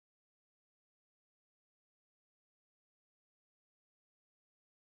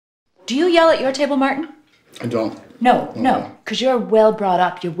Do you yell at your table, Martin? I don't. No, because you're well brought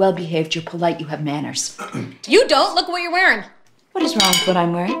up, you're well behaved, you're polite, you have manners. You don't? Look what you're wearing. What is wrong with what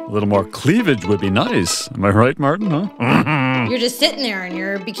I'm wearing? A little more cleavage would be nice. Am I right, Martin, huh? You're just sitting there in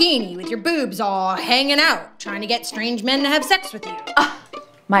your bikini with your boobs all hanging out, trying to get strange men to have sex with you.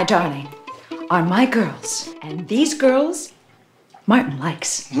 My darling, are my girls. And these girls, Martin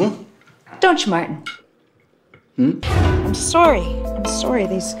likes. Don't you, Martin? I'm sorry.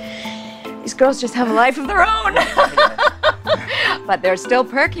 These girls just have a life of their own. But they're still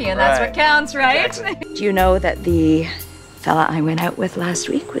perky, and that's what counts, right? Exactly. Do you know that the fella I went out with last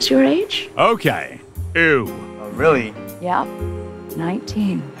week was your age? Okay. Ew. Oh, really? Yeah,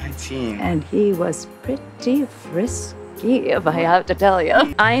 19. 19. And he was pretty frisky, if I have to tell you.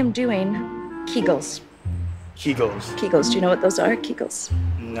 I am doing Kegels. Kegels. Kegels, do you know what those are, Kegels?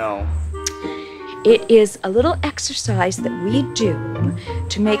 No. It is a little exercise that we do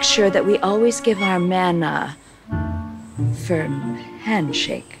to make sure that we always give our men a firm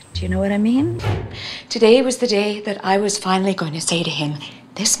handshake. Do you know what I mean? Today was the day that I was finally going to say to him,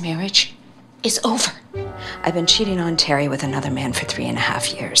 this marriage is over. I've been cheating on Tarry with another man for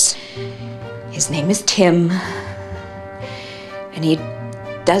 3.5 years. His name is Tim, and he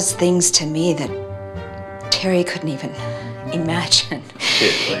does things to me that Tarry couldn't even imagine.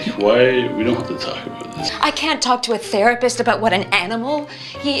 Okay, like, why? We don't have to talk about this. I can't talk to a therapist about what an animal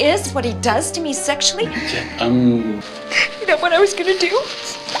he is, what he does to me sexually. I'm... You know what I was gonna do?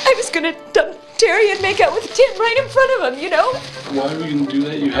 I was gonna dump Tarry and make out with Tim right in front of him, you know? Why were you gonna do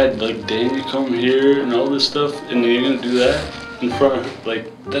that? You had, like, Danny come here and all this stuff, and you're gonna do that in front of,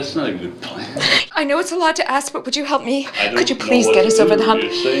 like, that's not a good plan. I know it's a lot to ask, but would you help me? I don't Could you know please what get to us do. over the hump?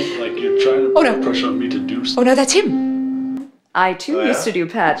 You're saying, like, you're trying to put pressure on me to do something. Oh no, that's him. I too used to do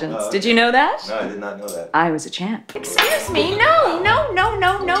pageants. Did you know that? No, I did not know that. I was a champ. Excuse me, no,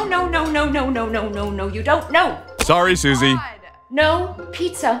 you don't know. Sorry, Susie. No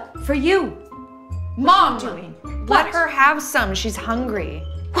pizza for you. Mom, Let her have some. She's hungry.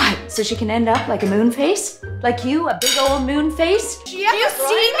 What? So she can end up like a moon face? Like you, a big old moon face? Do you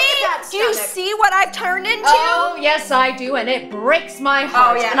see me? Do you see what I've turned into? Oh, yes, I do, and it breaks my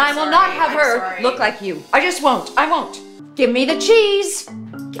heart. Oh, yeah, and I will not have her look like you. I just won't. I won't. Give me the cheese.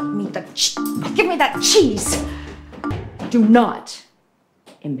 Give me that cheese. Do not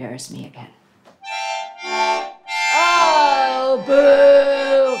embarrass me again. Oh,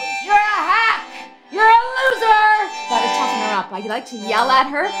 boo! You're a hack! You're a loser! Gotta toughen her up. I like to yell at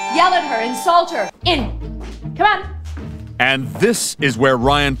her, insult her. In. Come on. And this is where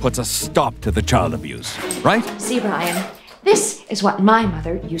Ryan puts a stop to the child abuse, right? See, Ryan, this is what my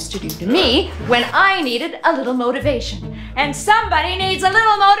mother used to do to me when I needed a little motivation. And somebody needs a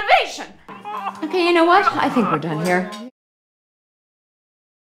little motivation. Okay, you know what? I think we're done here.